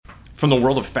From the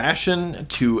world of fashion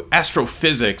to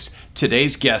astrophysics,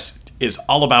 today's guest is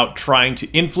all about trying to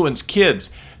influence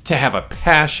kids to have a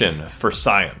passion for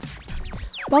science.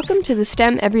 Welcome to the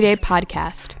STEM Everyday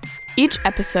Podcast. Each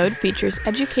episode features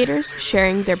educators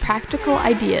sharing their practical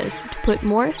ideas to put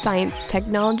more science,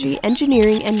 technology,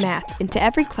 engineering, and math into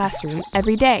every classroom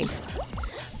every day.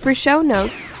 For show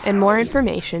notes and more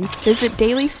information, visit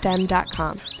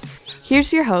dailystem.com.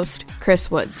 Here's your host, Chris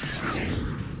Woods.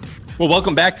 Well,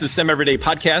 welcome back to the STEM Everyday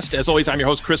Podcast. As always, I'm your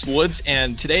host, Chris Woods,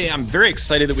 and today I'm very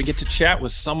excited that we get to chat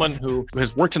with someone who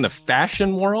has worked in the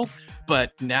fashion world,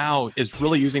 but now is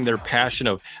really using their passion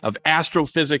of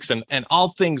astrophysics and all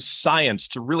things science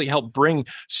to really help bring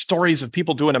stories of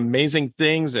people doing amazing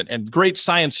things and great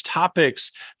science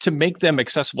topics to make them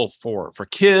accessible for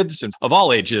kids and of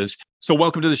all ages. So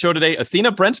welcome to the show today,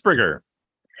 Athena Brensberger.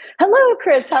 Hello,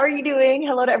 Chris. How are you doing?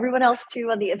 Hello to everyone else too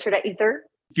on the internet ether.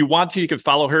 If you want to, you can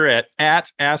follow her at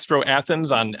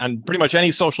AstroAthens on pretty much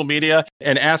any social media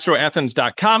and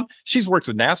astroathens.com. She's worked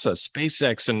with NASA,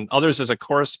 SpaceX, and others as a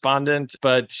correspondent,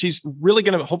 but she's really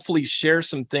going to hopefully share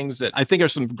some things that I think are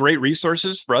some great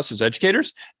resources for us as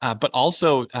educators, but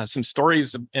also some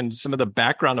stories and some of the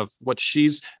background of what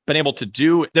she's been able to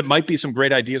do that might be some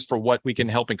great ideas for what we can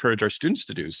help encourage our students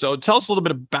to do. So tell us a little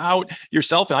bit about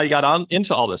yourself and how you got on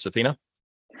into all this, Athena.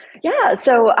 Yeah,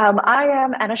 so I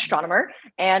am an astronomer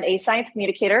and a science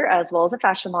communicator as well as a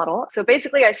fashion model. So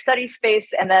basically, I study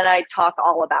space and then I talk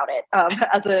all about it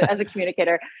as a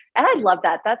communicator. And I love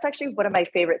that. That's actually one of my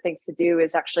favorite things to do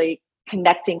is actually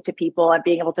connecting to people and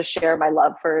being able to share my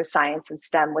love for science and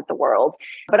STEM with the world.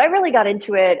 But I really got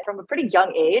into it from a pretty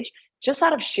young age, just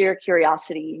out of sheer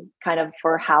curiosity, kind of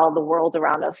for how the world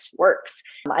around us works.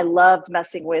 I loved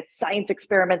messing with science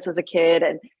experiments as a kid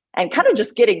and kind of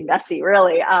just getting messy,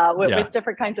 really, with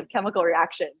different kinds of chemical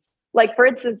reactions. Like, for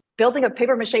instance, building a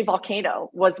paper mache volcano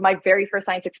was my very first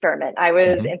science experiment. I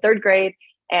was in third grade,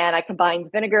 and I combined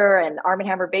vinegar and Arm &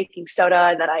 Hammer baking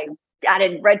soda, and then I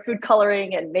added red food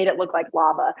coloring and made it look like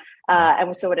lava.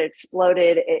 And so when it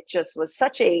exploded, it just was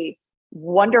such a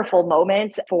wonderful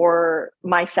moment for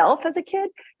myself as a kid,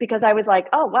 because I was like,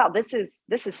 oh wow, this is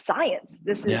science.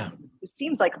 This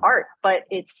seems like art, but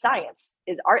it's science.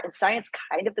 Is art and science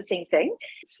kind of the same thing?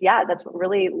 So that's what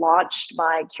really launched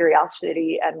my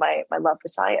curiosity and my love for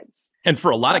science. And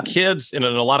for a lot of kids and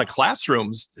in a lot of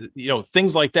classrooms,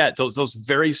 things like that, those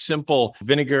very simple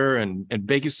vinegar and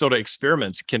baking soda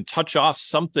experiments can touch off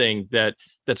something that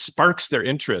sparks their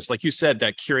interest. Like you said,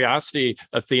 that curiosity,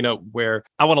 Athena, where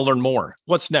I want to learn more.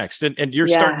 What's next? And you're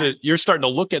starting to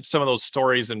look at some of those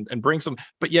stories and bring some,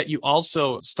 but yet you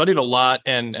also studied a lot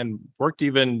and worked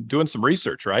even doing some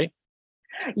research, right?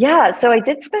 Yeah, so I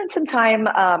did spend some time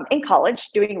in college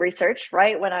doing research,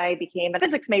 right? When I became a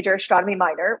physics major, astronomy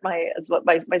minor, is what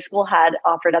my school had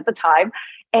offered at the time.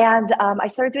 And I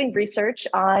started doing research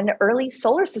on early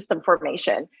solar system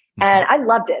formation. And I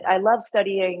loved it. I loved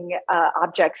studying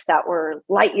objects that were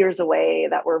light years away,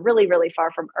 that were really, really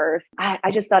far from Earth. I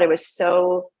just thought it was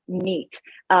so neat.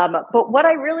 But what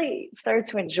I really started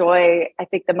to enjoy, I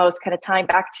think the most, kind of tying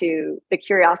back to the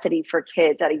curiosity for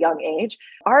kids at a young age,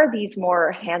 are these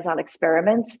more hands-on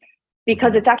experiments,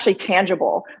 because it's actually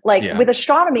tangible. With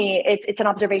astronomy, it's an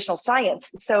observational science.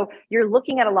 So you're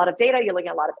looking at a lot of data, you're looking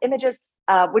at a lot of images,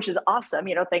 which is awesome,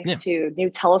 thanks to new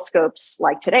telescopes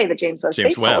like today, the James Webb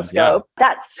Space Telescope.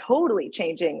 That's totally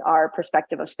changing our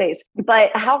perspective of space.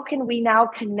 But how can we now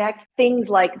connect things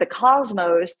like the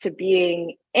cosmos to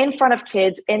being in front of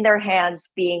kids, in their hands,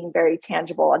 being very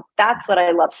tangible? And that's what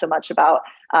I love so much about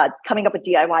coming up with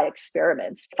DIY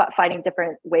experiments, finding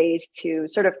different ways to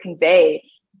sort of convey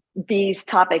these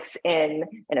topics in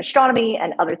astronomy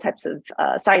and other types of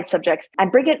science subjects, and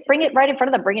bring it right in front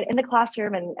of them, bring it in the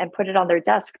classroom and put it on their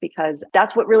desk, because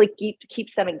that's what really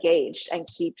keeps them engaged and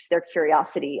keeps their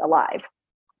curiosity alive.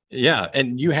 Yeah.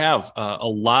 And you have a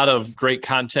lot of great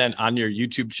content on your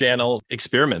YouTube channel,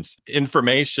 experiments,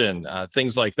 information,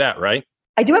 things like that, right?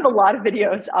 I do have a lot of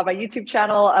videos on my YouTube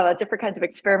channel, different kinds of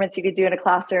experiments you could do in a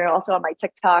classroom, also on my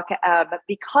TikTok,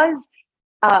 because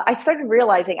I started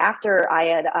realizing after I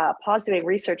had paused doing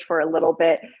research for a little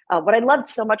bit, what I loved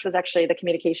so much was actually the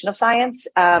communication of science.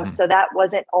 So that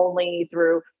wasn't only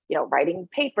through, writing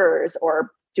papers or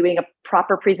doing a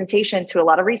proper presentation to a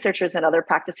lot of researchers and other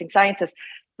practicing scientists,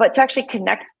 but to actually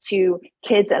connect to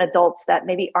kids and adults that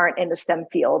maybe aren't in the STEM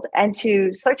field, and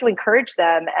to start to encourage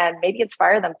them and maybe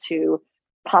inspire them to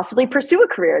possibly pursue a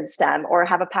career in STEM or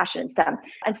have a passion in STEM.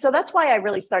 And so that's why I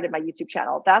really started my YouTube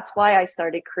channel. That's why I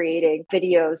started creating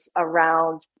videos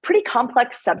around pretty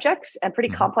complex subjects and pretty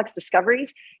complex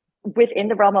discoveries, within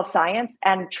the realm of science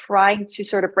and trying to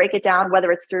sort of break it down,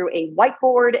 whether it's through a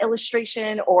whiteboard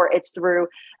illustration or it's through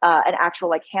an actual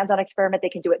like hands-on experiment. They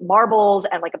can do it marbles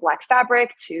and like a black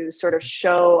fabric to sort of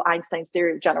show Einstein's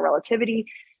theory of general relativity.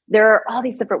 There are all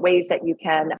these different ways that you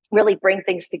can really bring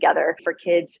things together for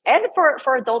kids and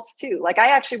for adults too. Like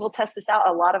I actually will test this out.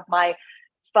 A lot of my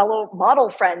fellow model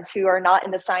friends who are not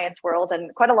in the science world,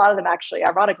 and quite a lot of them actually,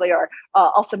 ironically, are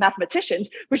also mathematicians,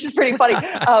 which is pretty funny.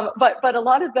 But a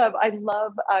lot of them, I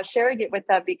love sharing it with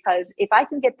them because if I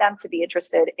can get them to be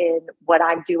interested in what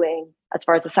I'm doing as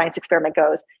far as the science experiment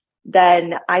goes,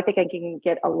 then I think I can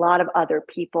get a lot of other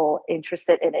people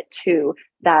interested in it too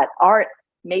that aren't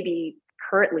maybe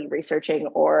currently researching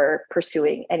or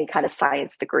pursuing any kind of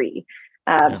science degree.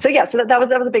 So that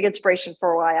was a big inspiration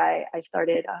for why I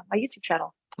started my YouTube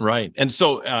channel. Right. And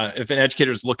so if an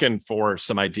educator is looking for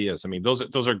some ideas, I mean,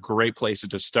 those are great places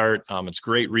to start. It's a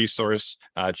great resource.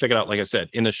 Check it out. Like I said,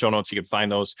 in the show notes, you can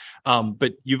find those.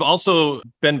 But you've also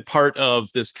been part of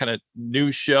this kind of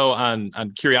new show on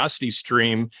Curiosity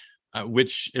Stream,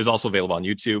 which is also available on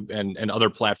YouTube and other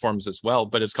platforms as well.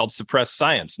 But it's called Suppressed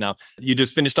Science. Now, you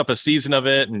just finished up a season of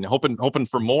it and hoping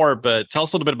for more. But tell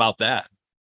us a little bit about that.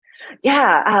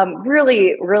 Yeah,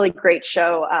 really, really great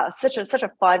show. Such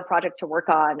a fun project to work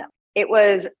on. It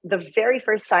was the very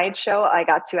first science show I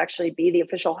got to actually be the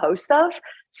official host of.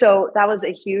 So that was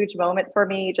a huge moment for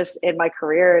me just in my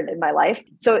career and in my life.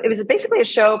 So it was basically a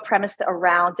show premised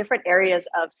around different areas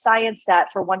of science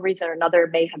that for one reason or another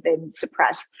may have been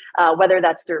suppressed, whether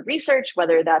that's through research,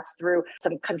 whether that's through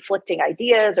some conflicting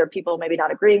ideas or people maybe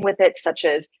not agreeing with it, such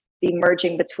as the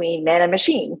merging between man and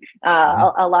machine.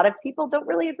 A lot of people don't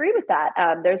really agree with that.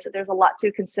 There's a lot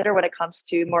to consider when it comes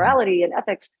to morality and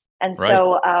ethics. And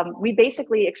so we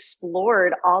basically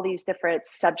explored all these different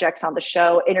subjects on the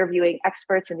show, interviewing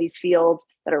experts in these fields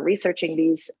that are researching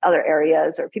these other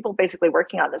areas or people basically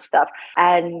working on this stuff,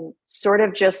 and sort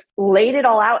of just laid it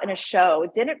all out in a show.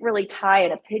 Didn't really tie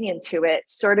an opinion to it,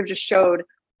 sort of just showed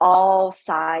all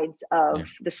sides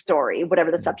of the story,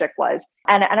 whatever the subject was.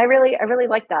 And I really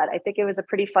like that. I think it was a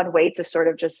pretty fun way to sort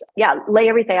of just, lay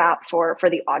everything out for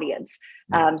the audience.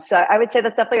 So I would say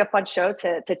that's definitely a fun show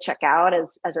to check out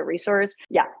as a resource.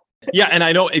 Yeah. Yeah. And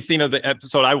I know, Athena, the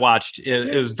episode I watched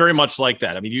is very much like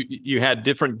that. I mean, you had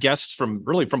different guests from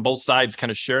both sides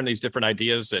kind of sharing these different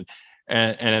ideas and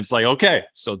it's like, okay,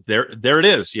 so there it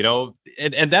is,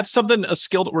 and that's a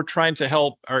skill that we're trying to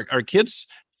help our kids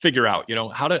figure out,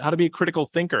 how to be a critical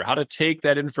thinker, how to take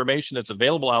that information that's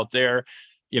available out there,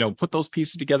 put those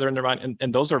pieces together in their mind.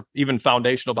 And those are even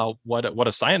foundational about what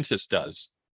a scientist does.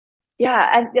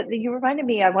 Yeah. And you reminded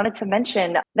me, I wanted to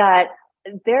mention that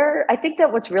I think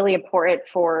that what's really important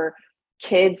for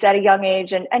kids at a young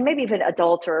age and maybe even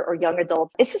adults or young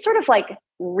adults is to sort of like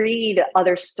read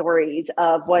other stories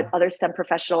of what other STEM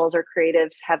professionals or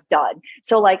creatives have done.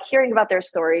 So like hearing about their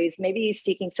stories, maybe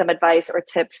seeking some advice or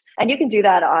tips. And you can do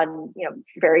that on,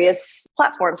 various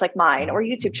platforms like mine or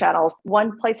YouTube channels.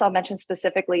 One place I'll mention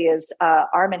specifically is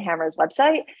Arm & Hammer's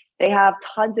website. They have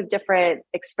tons of different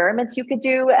experiments you could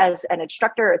do as an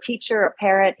instructor, a teacher, a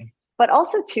parent. But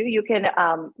also, too, you can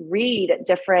read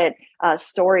different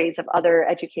stories of other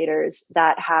educators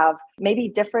that have maybe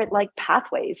different like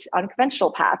pathways,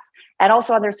 unconventional paths, and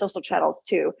also on their social channels,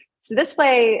 too. So this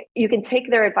way, you can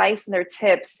take their advice and their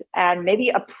tips and maybe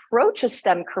approach a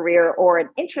STEM career or an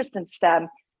interest in STEM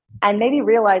and maybe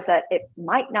realize that it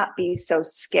might not be so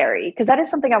scary. Because that is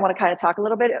something I want to kind of talk a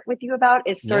little bit with you about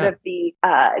is sort of the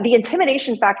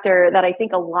intimidation factor that I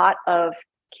think a lot of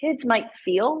kids might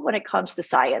feel when it comes to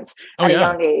science at a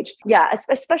young age. Yeah,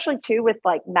 especially too with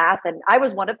like math. And I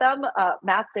was one of them.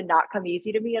 Math did not come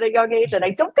easy to me at a young age. And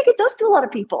I don't think it does to a lot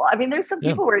of people. I mean, there's some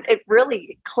people where it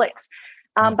really clicks.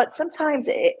 But sometimes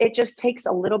it just takes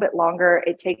a little bit longer.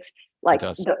 It takes like,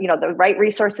 the right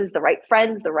resources, the right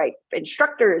friends, the right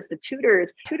instructors, the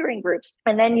tutors, tutoring groups.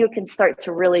 And then you can start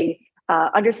to really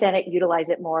understand it, utilize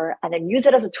it more, and then use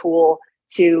it as a tool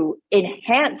to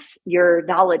enhance your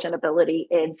knowledge and ability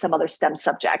in some other STEM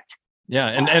subject. Yeah.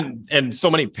 And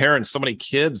so many parents, so many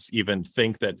kids even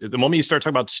think that the moment you start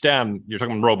talking about STEM, you're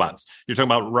talking about robots, you're talking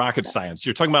about rocket science,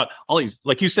 you're talking about all these,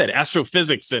 like you said,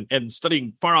 astrophysics and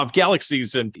studying far off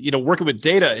galaxies and, working with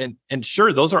data. And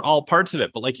sure, those are all parts of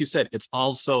it. But like you said, it's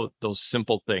also those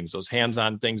simple things, those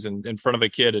hands-on things in front of a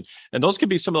kid. And those can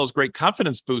be some of those great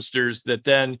confidence boosters that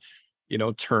then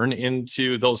turn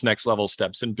into those next level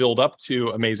steps and build up to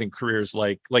amazing careers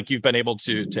like you've been able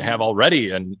to have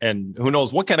already. And who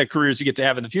knows what kind of careers you get to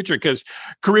have in the future, because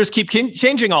careers keep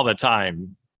changing all the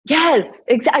time. Yes,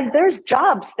 exactly. There's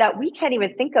jobs that we can't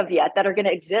even think of yet that are going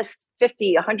to exist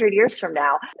 50, 100 years from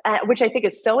now, which I think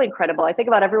is so incredible. I think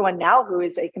about everyone now who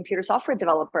is a computer software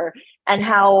developer and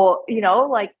how,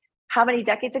 like how many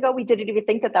decades ago we didn't even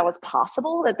think that that was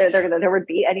possible, that there would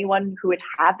be anyone who would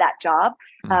have that job.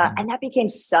 And that became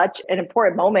such an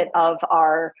important moment of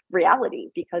our reality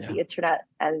because the internet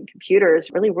and computers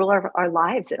really rule our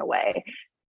lives in a way.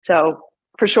 So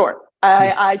for sure.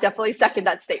 I definitely second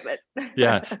that statement.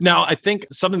 Yeah. Now, I think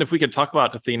something, if we could talk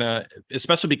about, Athena,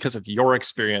 especially because of your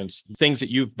experience, things that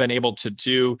you've been able to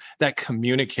do, that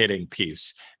communicating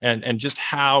piece and just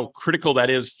how critical that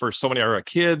is for so many of our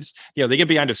kids. They get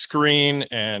behind a screen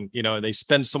and, they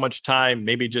spend so much time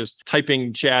maybe just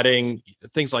typing, chatting,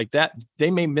 things like that.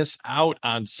 They may miss out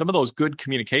on some of those good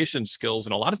communication skills.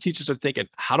 And a lot of teachers are thinking,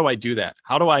 how do I do that?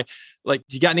 How do I, do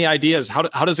you got any ideas? How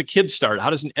does a kid start?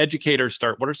 How does an educator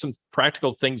start? What are some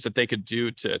practical things that they could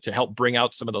do to help bring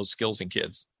out some of those skills in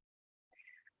kids?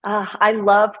 I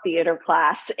love theater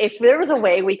class. If there was a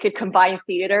way we could combine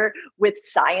theater with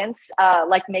science,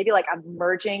 like maybe like I'm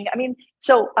merging. I mean,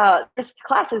 so this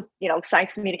class is,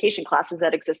 science communication classes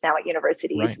that exist now at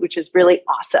universities, right, which is really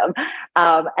awesome.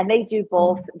 And they do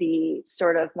both the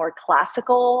sort of more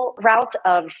classical route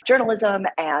of journalism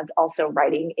and also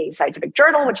writing a scientific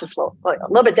journal, which is a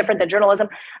little bit different than journalism.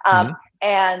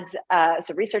 And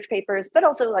so research papers, but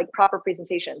also like proper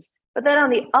presentations. But then on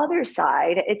the other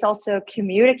side, it's also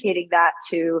communicating that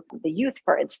to the youth,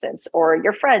 for instance, or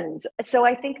your friends. So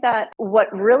I think that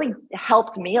what really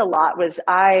helped me a lot was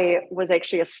I was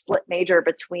actually a split major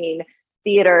between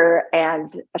theater and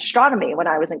astronomy when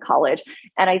I was in college.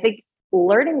 And I think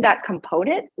learning that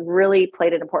component really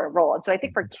played an important role. And so I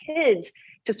think for kids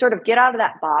to sort of get out of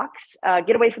that box,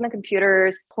 get away from the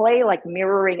computers, play like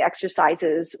mirroring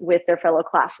exercises with their fellow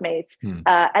classmates,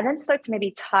 and then start to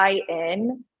maybe tie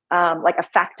in like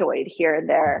a factoid here and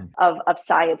there of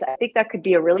science. I think that could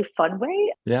be a really fun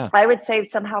way. Yeah. I would say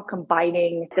somehow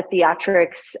combining the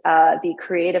theatrics, the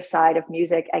creative side of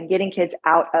music and getting kids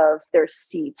out of their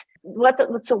seats.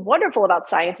 What's so wonderful about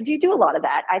science is you do a lot of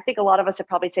that. I think a lot of us have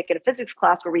probably taken a physics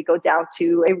class where we go down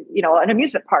to an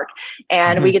amusement park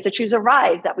and we get to choose a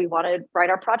ride that we want to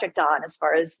write our project on as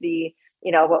far as the,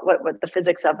 what the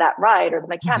physics of that ride or the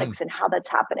mechanics and how that's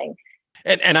happening.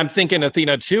 And I'm thinking,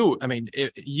 Athena, too, I mean,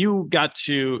 you got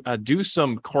to do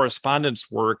some correspondence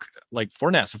work like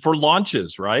for NASA, for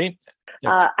launches, right?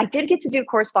 I did get to do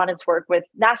correspondence work with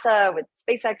NASA, with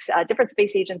SpaceX, different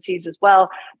space agencies as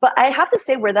well. But I have to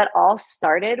say where that all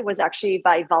started was actually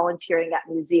by volunteering at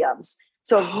museums.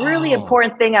 So a really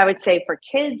important thing I would say for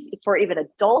kids, for even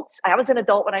adults, I was an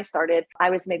adult when I started.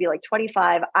 I was maybe like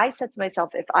 25. I said to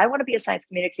myself, if I want to be a science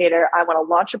communicator, I want to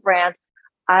launch a brand,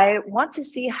 I want to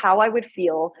see how I would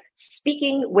feel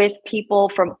speaking with people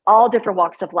from all different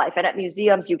walks of life. And at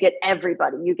museums, you get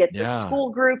everybody. You get the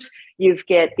school groups, you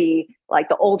get the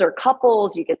older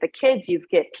couples, you get the kids, you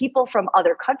get people from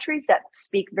other countries that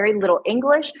speak very little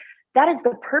English. That is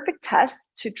the perfect test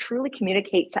to truly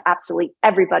communicate to absolutely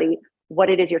everybody what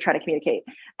it is you're trying to communicate.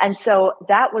 And so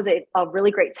that was a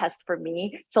really great test for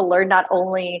me to learn not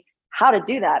only how to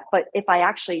do that, but if I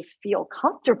actually feel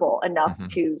comfortable enough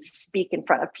to speak in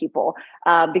front of people,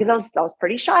 because I was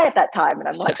pretty shy at that time, and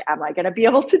I'm like, am I going to be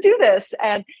able to do this?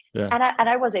 And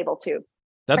I was able to.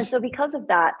 And so because of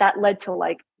that, that led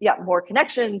to more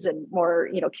connections and more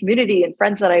community and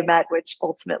friends that I met, which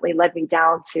ultimately led me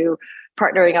down to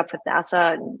partnering up with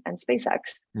NASA and SpaceX.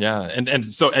 Yeah. And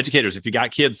so educators, if you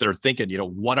got kids that are thinking,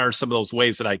 what are some of those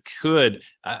ways that I could,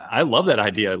 I love that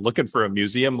idea, looking for a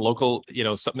museum, local,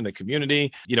 something in the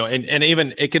community, and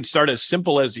even it can start as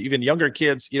simple as even younger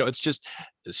kids, it's just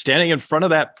standing in front of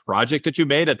that project that you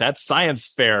made at that science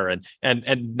fair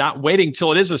and not waiting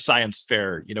till it is a science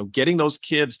fair, getting those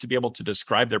kids to be able to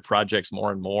describe their projects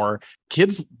more and more.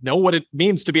 Kids know what it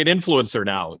means to be an influencer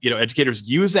now. Educators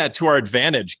use that to our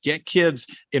advantage. Get kids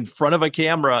in front of a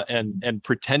camera and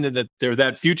pretending that they're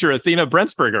that future Athena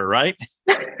Brensberger, right?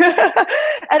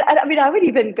 And I mean, I would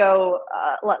even go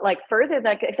further than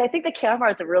that, because I think the camera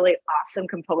is a really awesome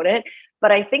component,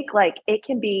 but I think it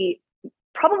can be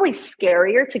probably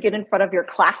scarier to get in front of your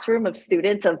classroom of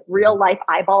students, of real life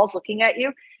eyeballs looking at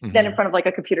you, than in front of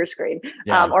a computer screen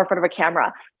or in front of a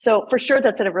camera. So for sure,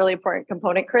 that's a really important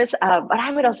component, Chris. But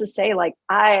I would also say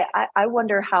I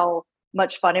wonder how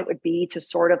much fun it would be to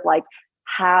sort of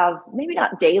have maybe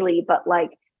not daily, but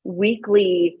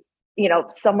weekly,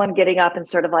 someone getting up and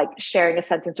sort of sharing a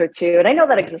sentence or two. And I know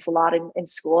that exists a lot in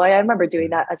school. I remember doing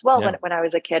that as well when I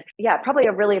was a kid. Yeah, probably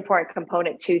a really important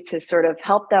component too, to sort of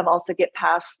help them also get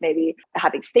past maybe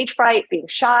having stage fright, being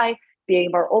shy, being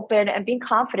more open and being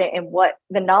confident in what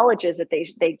the knowledge is that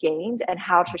they gained and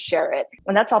how to share it.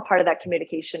 And that's all part of that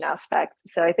communication aspect.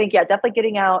 So I think, yeah, definitely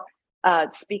getting out,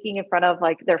 speaking in front of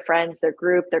like their friends, their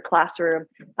group, their classroom.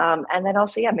 And then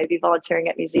also, yeah, maybe volunteering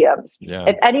at museums. Yeah.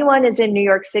 If anyone is in New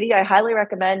York City, I highly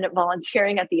recommend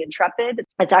volunteering at the Intrepid.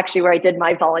 It's actually where I did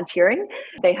my volunteering.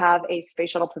 They have a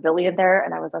space shuttle pavilion there,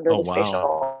 and I was under the Space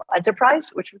Shuttle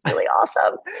Enterprise, which was really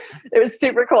awesome. It was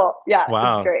super cool. Yeah,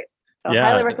 wow. It's great. So yeah.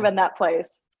 highly recommend that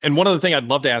place. And one other thing I'd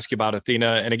love to ask you about,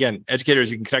 Athena, and again,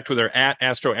 educators, you can connect with her at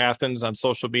Astro Athens on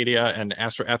social media and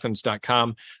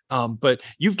astroathens.com. But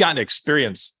you've gotten to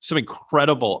experience some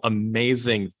incredible,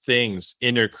 amazing things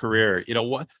in your career. You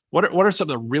know, what are some of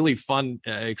the really fun,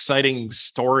 exciting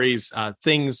stories,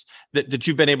 things that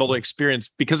you've been able to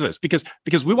experience because of this?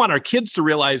 Because we want our kids to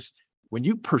realize when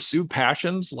you pursue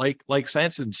passions like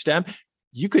science and STEM,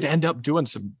 you could end up doing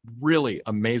some really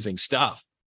amazing stuff.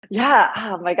 Yeah.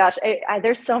 Oh my gosh.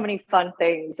 There's so many fun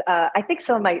things. I think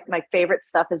some of my favorite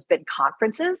stuff has been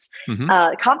conferences,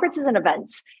 conferences and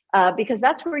events, because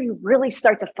that's where you really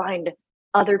start to find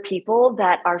other people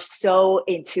that are so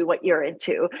into what you're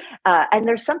into. And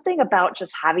there's something about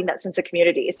just having that sense of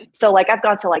community. So like I've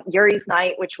gone to like Yuri's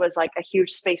Night, which was like a huge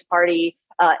space party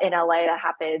in LA that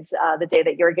happens the day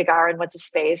that Yuri Gagarin went to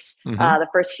space, the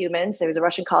first human. So he was a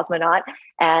Russian cosmonaut.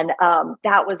 And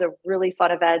that was a really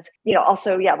fun event. You know,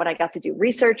 also, yeah, when I got to do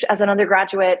research as an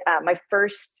undergraduate, my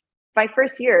first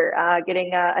year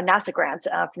getting a NASA grant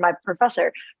from my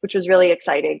professor, which was really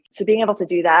exciting. So being able to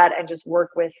do that and just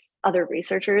work with other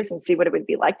researchers and see what it would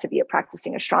be like to be a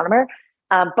practicing astronomer.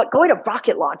 But going to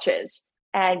rocket launches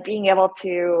and being able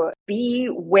to be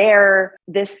where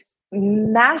this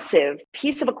massive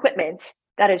piece of equipment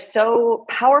that is so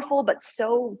powerful but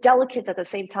so delicate at the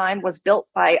same time was built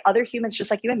by other humans just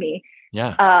like you and me,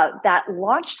 that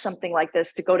launched something like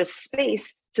this to go to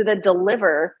space to then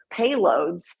deliver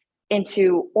payloads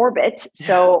into orbit.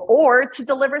 So, or to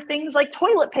deliver things like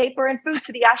toilet paper and food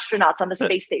to the astronauts on the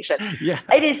space station.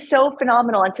 It is so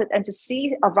phenomenal. And to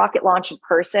see a rocket launch in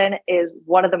person is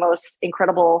one of the most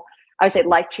incredible, I would say,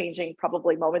 life-changing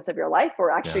probably moments of your life,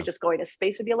 or actually just going to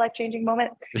space would be a life-changing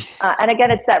moment. And again,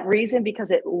 it's that reason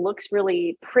because it looks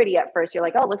really pretty at first. You're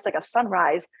like, oh, it looks like a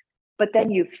sunrise. But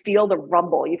then you feel the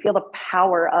rumble, you feel the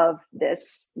power of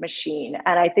this machine.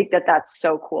 And I think that that's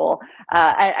so cool.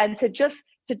 And to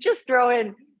just throw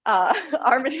in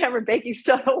Arm & Hammer baking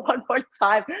soda one more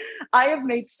time. I have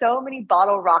made so many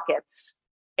bottle rockets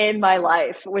in my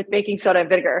life with baking soda and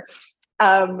vinegar.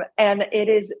 And it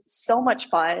is so much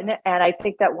fun. And I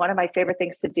think that one of my favorite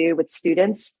things to do with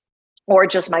students or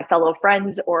just my fellow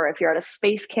friends, or if you're at a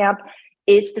space camp,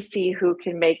 is to see who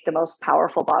can make the most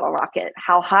powerful bottle rocket.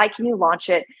 How high can you launch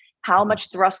it? How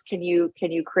much thrust can you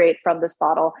create from this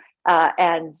bottle?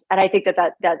 And I think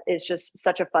that is just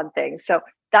such a fun thing. So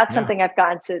that's something I've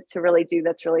gotten to really do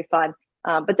that's really fun.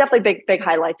 But definitely big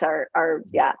highlights are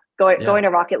going to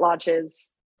rocket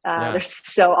launches. They're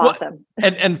so awesome.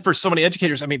 Well, and for so many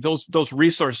educators, I mean, those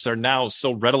resources are now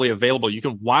so readily available. You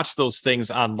can watch those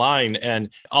things online, and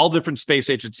all different space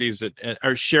agencies that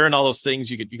are sharing all those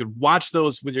things. You could watch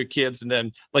those with your kids. And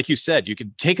then, like you said, you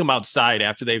can take them outside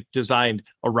after they've designed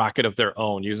a rocket of their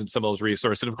own using some of those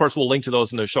resources. And of course, we'll link to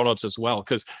those in the show notes as well,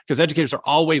 because educators are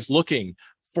always looking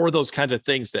for those kinds of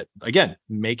things that, again,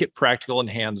 make it practical and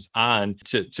hands-on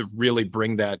to really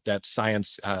bring that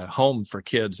science home for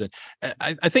kids. And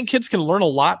I think kids can learn a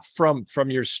lot from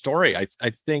your story. I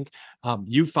think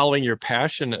you following your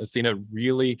passion, Athena,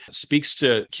 really speaks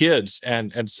to kids.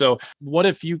 And so what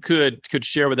if you could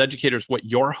share with educators what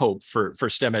your hope for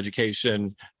STEM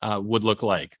education would look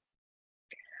like?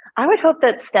 I would hope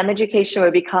that STEM education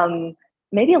would become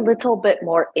maybe a little bit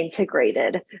more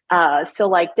integrated. So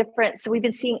we've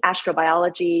been seeing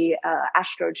astrobiology,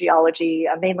 astrogeology,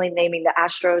 mainly naming the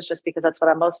astros just because that's what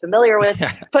I'm most familiar with.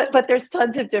 But there's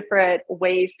tons of different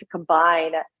ways to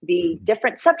combine the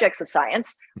different subjects of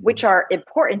science, which are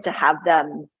important to have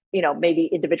them, maybe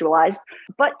individualized,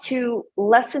 but to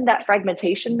lessen that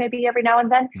fragmentation maybe every now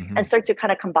and then and start to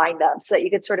kind of combine them so that you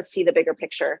can sort of see the bigger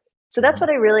picture. So that's what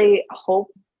I really hope.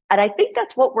 And I think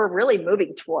that's what we're really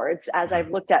moving towards as I've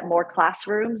looked at more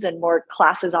classrooms and more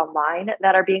classes online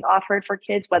that are being offered for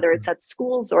kids, whether it's at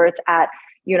schools or it's at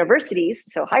universities,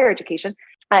 so higher education.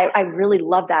 I really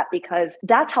love that because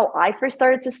that's how I first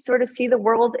started to sort of see the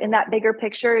world in that bigger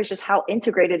picture, is just how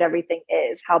integrated everything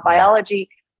is, how biology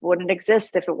wouldn't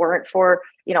exist if it weren't for,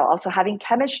 also having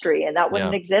chemistry, and that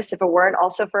wouldn't exist if it weren't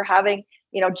also for having,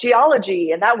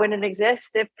 geology, and that wouldn't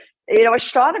exist if,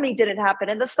 astronomy didn't happen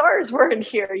and the stars weren't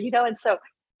here, and so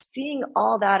seeing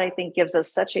all that, I think, gives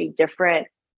us such a different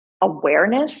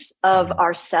awareness of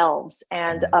ourselves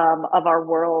and of our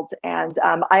world. And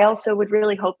I also would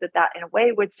really hope that in a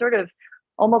way would sort of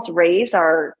almost raise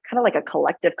our kind of like a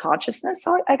collective consciousness,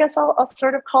 I guess I'll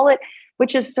sort of call it,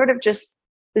 which is sort of just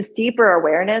this deeper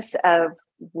awareness of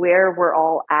where we're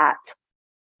all at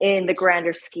in the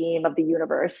grander scheme of the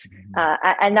universe.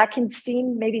 And that can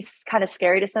seem maybe kind of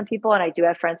scary to some people. And I do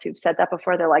have friends who've said that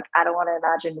before. They're like, I don't want to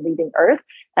imagine leaving Earth.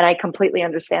 And I completely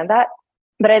understand that.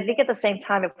 But I think at the same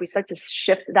time, if we start to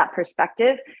shift that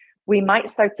perspective, we might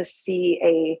start to see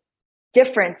a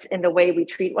difference in the way we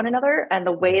treat one another and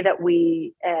the way that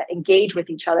we engage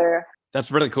with each other. That's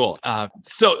really cool.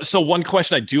 So one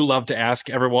question I do love to ask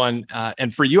everyone,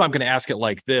 and for you, I'm going to ask it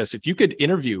like this. If you could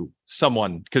interview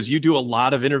someone, because you do a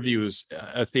lot of interviews,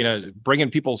 Athena, bringing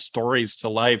people's stories to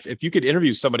life. If you could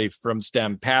interview somebody from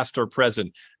STEM, past or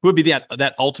present, who would be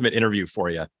that ultimate interview for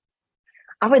you?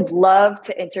 I would love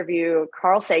to interview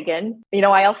Carl Sagan.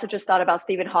 I also just thought about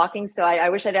Stephen Hawking, so I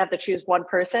wish I didn't have to choose one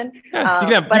person. Yeah, you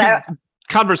can have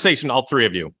conversation, all three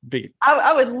of you.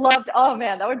 I would love to. Oh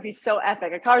man, that would be so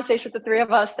epic. A conversation with the three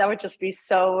of us. That would just be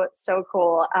so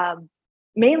cool.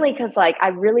 Mainly because I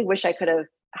really wish I could have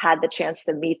had the chance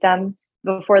to meet them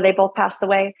before they both passed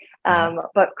away.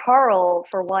 But Carl,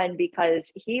 for one,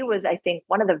 because he was, I think,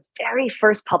 one of the very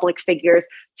first public figures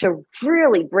to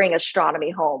really bring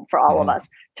astronomy home for all of us,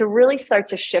 to really start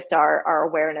to shift our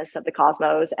awareness of the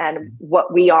cosmos and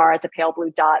what we are as a pale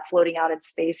blue dot floating out in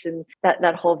space. And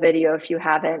that whole video, if you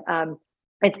haven't,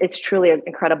 it's truly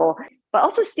incredible. But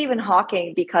also Stephen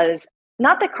Hawking, because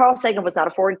not that Carl Sagan was not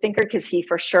a forward thinker, because he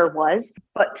for sure was,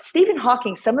 but Stephen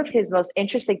Hawking, some of his most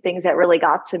interesting things that really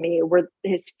got to me were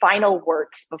his final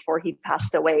works before he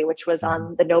passed away, which was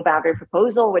on the No Boundary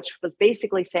Proposal, which was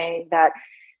basically saying that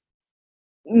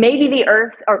maybe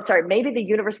the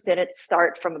universe didn't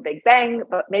start from a big bang,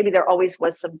 but maybe there always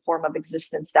was some form of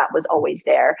existence that was always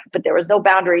there, but there was no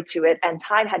boundary to it and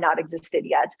time had not existed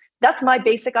yet. That's my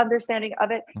basic understanding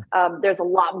of it. There's a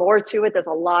lot more to it. There's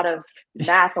a lot of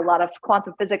math, a lot of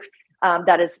quantum physics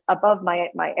that is above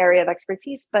my area of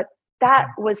expertise, but that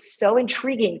was so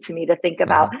intriguing to me to think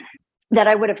about that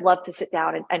I would have loved to sit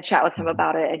down and chat with him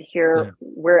about it and hear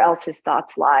where else his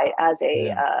thoughts lie as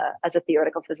a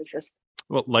theoretical physicist.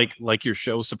 Well, like your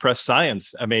show, Suppressed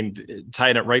Science. I mean,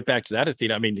 tying it right back to that,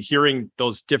 Athena. I mean, hearing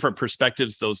those different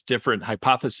perspectives, those different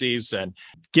hypotheses, and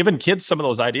giving kids some of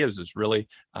those ideas is really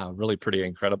pretty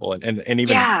incredible. And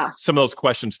even some of those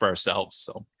questions for ourselves.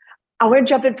 So I want to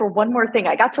jump in for one more thing.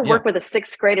 I got to work with a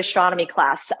 6th grade astronomy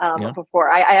class before.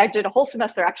 I did a whole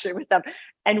semester actually with them,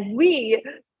 and we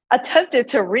attempted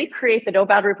to recreate the No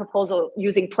Boundary Proposal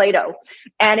using Play-Doh.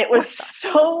 And it was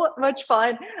so much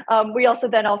fun. We also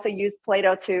used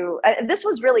Play-Doh and this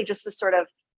was really just the sort of,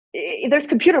 there's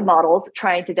computer models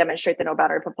trying to demonstrate the No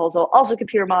Boundary Proposal, also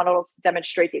computer models to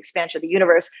demonstrate the expansion of the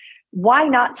universe. Why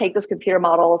not take those computer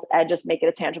models and just make it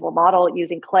a tangible model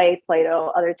using clay,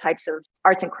 Play-Doh, other types of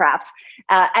arts and crafts?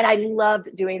 And I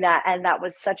loved doing that. And that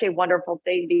was such a wonderful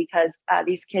thing because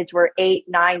these kids were 8,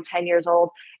 9, 10 years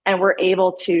old and were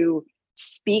able to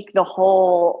speak the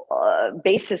whole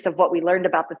basis of what we learned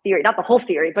about the theory, not the whole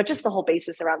theory, but just the whole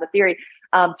basis around the theory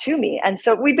to me. And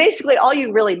so we basically, all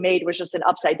you really made was just an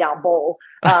upside down bowl.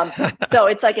 So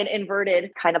it's like an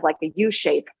inverted kind of like a U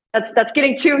shape. That's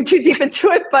getting too deep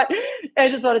into it, but I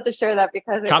just wanted to share that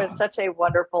because it was such a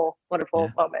wonderful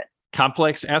moment.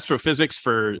 Complex astrophysics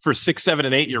for 6, 7,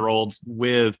 and 8-year-olds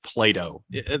with Play-Doh.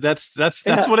 That's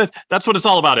what it's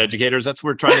all about, educators. That's what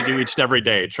we're trying to do each and every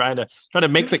day, trying to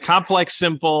make the complex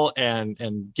simple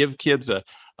and give kids a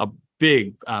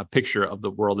big picture of the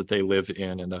world that they live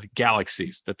in and the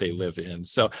galaxies that they live in.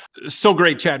 So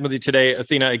great chatting with you today,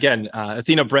 Athena. Again,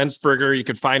 Athena Brensberger. You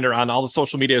can find her on all the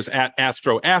social medias at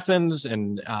Astro Athens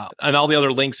and all the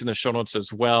other links in the show notes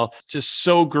as well. Just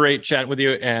so great chatting with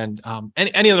you. And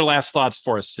any other last thoughts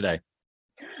for us today?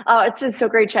 It's been so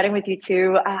great chatting with you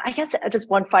too. I guess just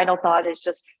one final thought is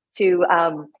just to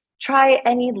try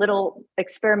any little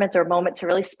experiment or moment to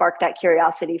really spark that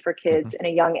curiosity for kids in a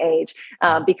young age,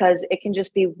 because it can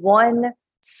just be one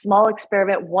small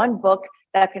experiment, one book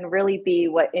that can really be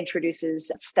what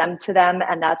introduces STEM to them.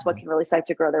 And that's what can really start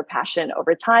to grow their passion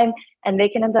over time. And they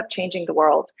can end up changing the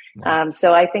world.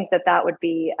 So I think that would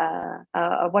be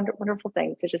a wonderful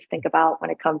thing to just think about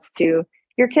when it comes to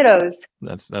your kiddos.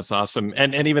 That's awesome.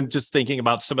 And even just thinking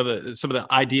about some of the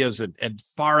ideas and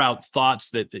far out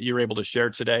thoughts that you're able to share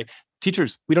today.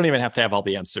 Teachers, we don't even have to have all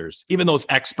the answers. Even those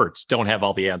experts don't have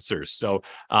all the answers. So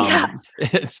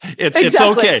it's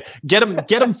okay. Get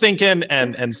them thinking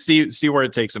and see where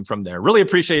it takes them from there. Really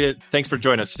appreciate it. Thanks for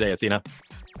joining us today, Athena.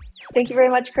 Thank you very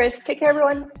much, Chris. Take care,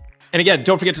 everyone. And again,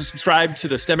 don't forget to subscribe to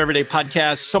the STEM Everyday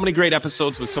podcast. So many great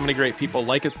episodes with so many great people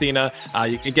like Athena.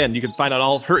 You can find out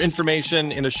all of her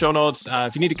information in the show notes.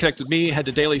 If you need to connect with me, head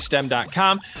to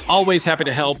dailystem.com. Always happy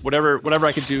to help, whatever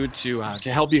I can do to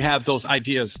help you have those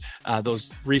ideas,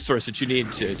 those resources that you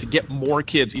need to get more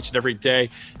kids each and every day.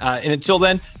 And until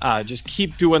then, just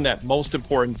keep doing that most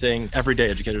important thing every day,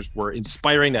 educators. We're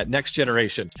inspiring that next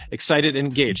generation, excited and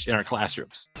engaged in our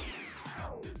classrooms.